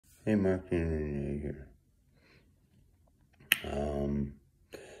Hey, Mark Renee here.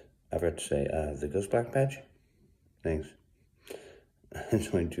 I forgot to say, the Ghost Black Badge? Thanks. There's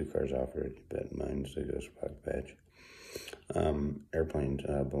only 2 cars offered, but mine's the Ghost Black Badge. Airplanes,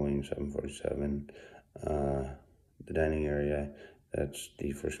 Boeing 747. The dining area, that's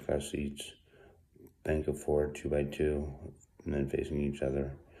the first class seats. Bank of 4, 2x2, and then facing each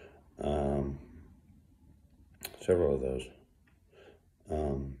other. Several of those.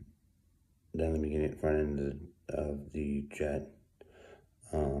 Down the beginning, front end of the jet.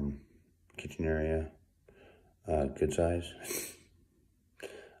 Kitchen area, good size.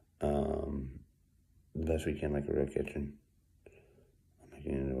 The best we can, like a real kitchen. I'm not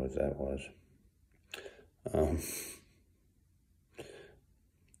getting into what that was.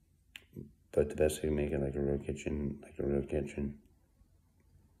 But the best we can make it like a real kitchen,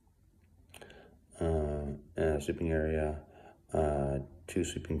 sleeping area, 2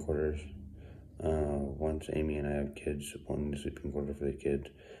 sleeping quarters. Once Amy and I have kids, 1 sleeping quarter for the kids,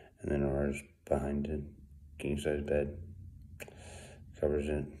 and then ours behind it, king size bed, covers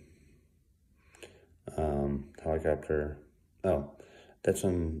it. Helicopter. Oh, that's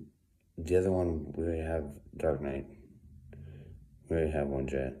on the other one. We already have Dark Knight. We already have 1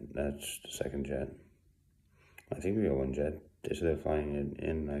 jet. That's the 2nd jet. I think we got 1 jet. They said they're flying it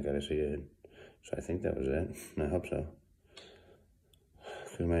in. I gotta see it. So I think that was it. I hope so.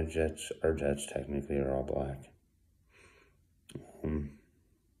 Because our jets technically are all black.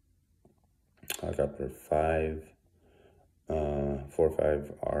 Helicopter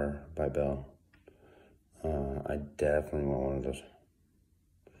 405R by Bell. I definitely want one of those.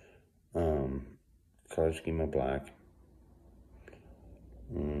 Color scheme of black.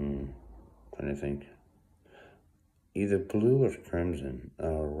 Trying to think. Either blue or crimson.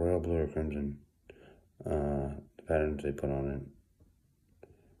 Royal blue or crimson. The patterns they put on it.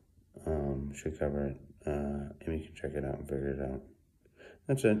 Should cover it. Amy can check it out and figure it out.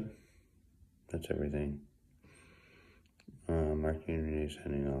 That's it. That's everything. Mark Renee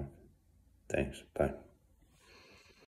signing off. Thanks. Bye.